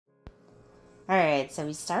Alright, so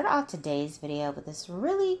we start off today's video with this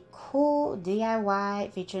really cool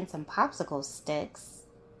DIY featuring some popsicle sticks.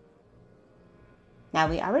 Now,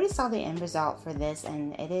 we already saw the end result for this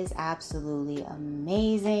and it is absolutely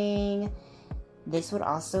amazing. This would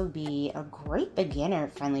also be a great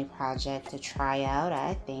beginner-friendly project to try out,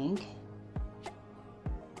 I think.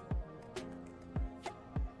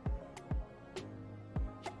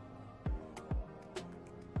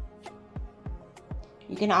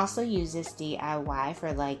 You can also use this DIY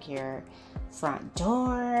for like your front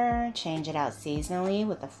door, change it out seasonally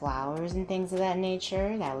with the flowers and things of that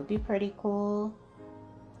nature. That would be pretty cool.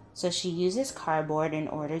 So she uses cardboard in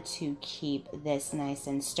order to keep this nice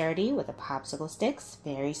and sturdy with the popsicle sticks.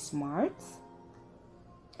 Very smart.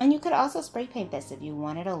 And you could also spray paint this if you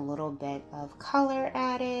wanted a little bit of color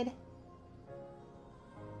added.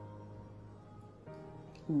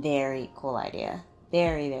 Very cool idea.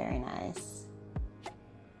 Very, very nice.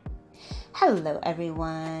 Hello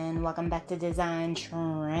everyone, welcome back to Design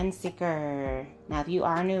Trend Seeker. Now if you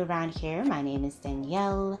are new around here, my name is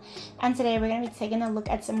Danielle, and today we're going to be taking a look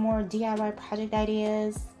at some more DIY project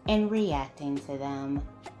ideas and reacting to them.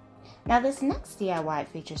 Now this next DIY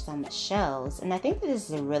features some shells, and I think that this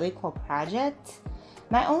is a really cool project.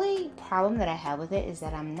 My only problem that I have with it is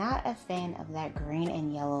that I'm not a fan of that green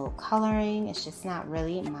and yellow coloring. It's just not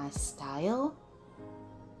really my style.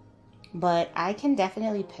 But I can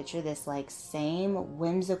definitely picture this like same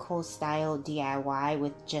whimsical style DIY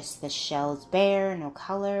with just the shells bare, no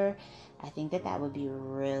color. I think that that would be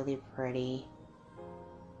really pretty.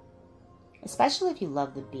 Especially if you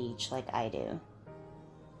love the beach like I do.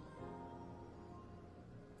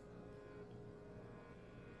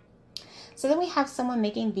 So then we have someone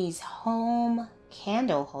making these home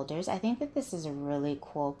candle holders. I think that this is a really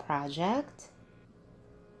cool project.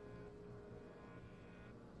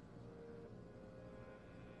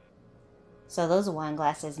 So those wine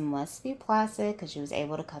glasses must be plastic because she was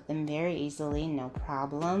able to cut them very easily, no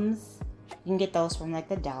problems. You can get those from like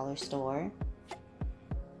the dollar store.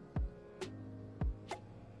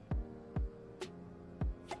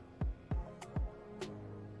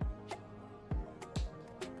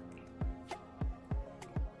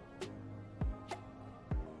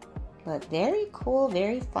 But very cool,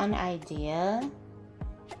 very fun idea.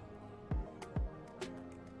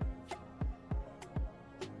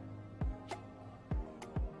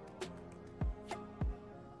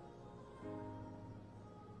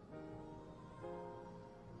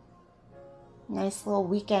 Nice little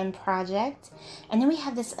weekend project. And then we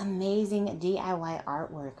have this amazing DIY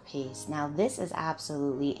artwork piece. Now this is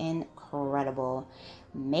absolutely incredible.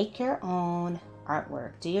 Make your own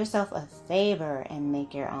artwork. Do yourself a favor and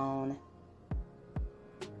make your own.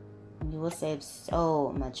 You will save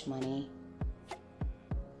so much money.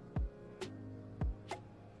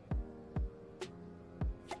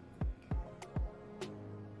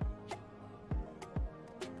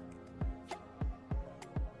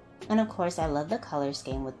 And of course, I love the color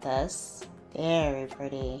scheme with this. Very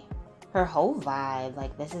pretty. Her whole vibe,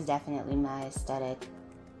 like this is definitely my aesthetic.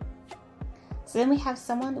 So then we have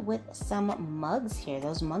someone with some mugs here.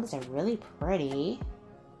 Those mugs are really pretty.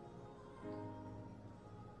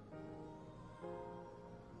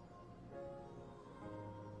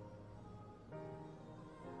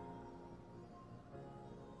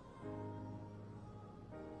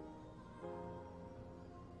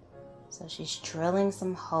 So she's drilling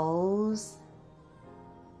some holes.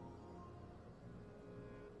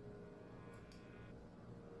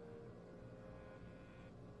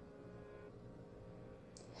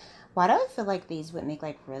 Why do I feel like these would make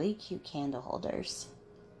like really cute candle holders?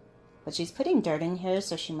 But she's putting dirt in here,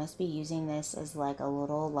 so she must be using this as like a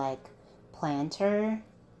little like planter.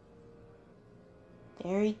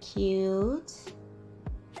 Very cute.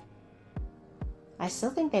 I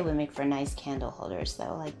still think they would make for nice candle holders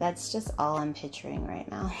though. Like that's just all I'm picturing right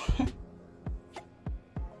now.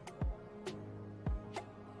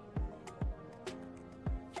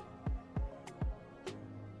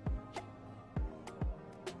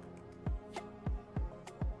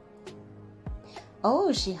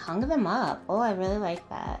 Oh, she hung them up. Oh, I really like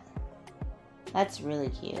that. That's really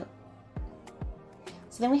cute.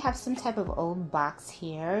 So then we have some type of old box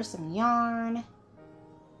here, some yarn.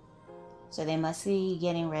 So they must be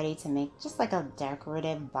getting ready to make just like a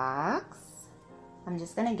decorative box. I'm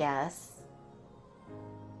just gonna guess.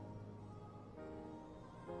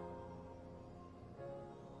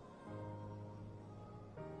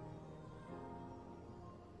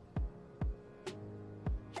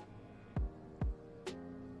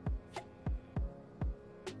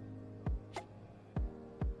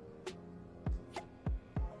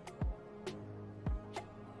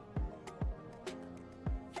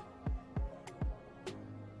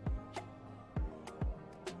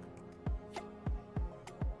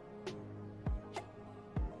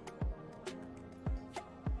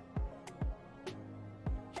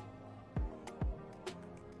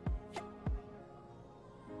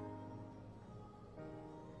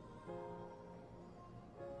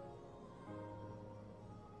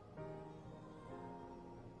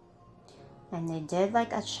 And they did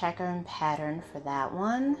like a checker pattern for that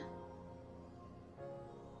one.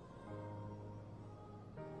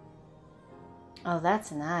 Oh,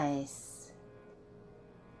 that's nice.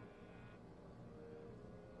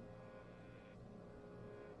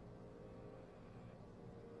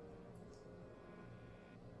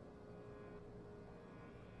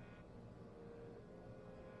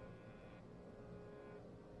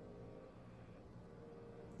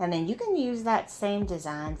 And then you can use that same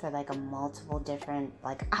design for like a multiple different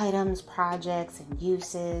like items, projects, and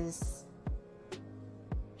uses.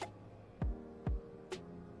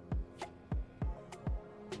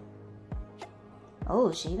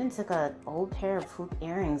 Oh, she even took an old pair of hoop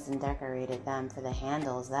earrings and decorated them for the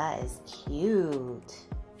handles. That is cute.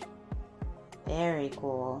 Very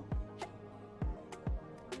cool.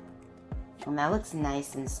 And that looks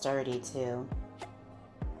nice and sturdy too.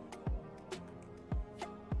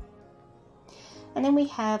 And then we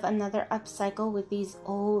have another upcycle with these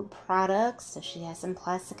old products. So she has some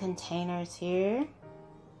plastic containers here.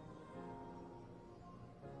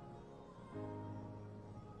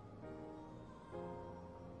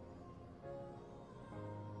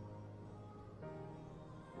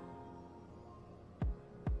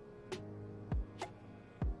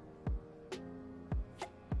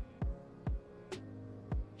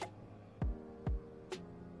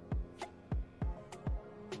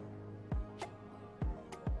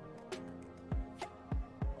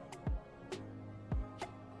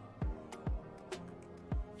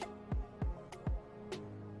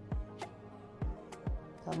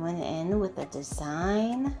 Going in with the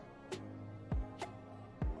design.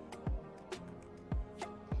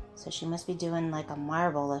 So she must be doing like a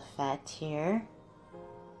marble effect here.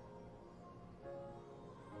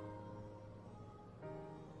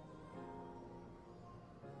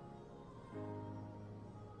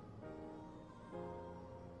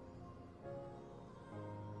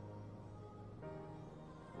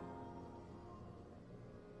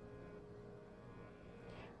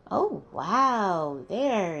 Oh, wow,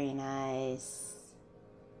 very nice.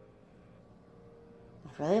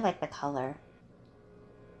 I really like the color.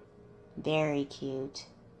 Very cute.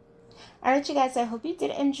 Alright, you guys, I hope you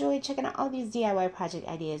did enjoy checking out all these DIY project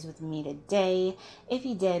ideas with me today. If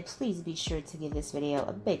you did, please be sure to give this video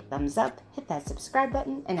a big thumbs up, hit that subscribe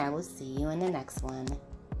button, and I will see you in the next one.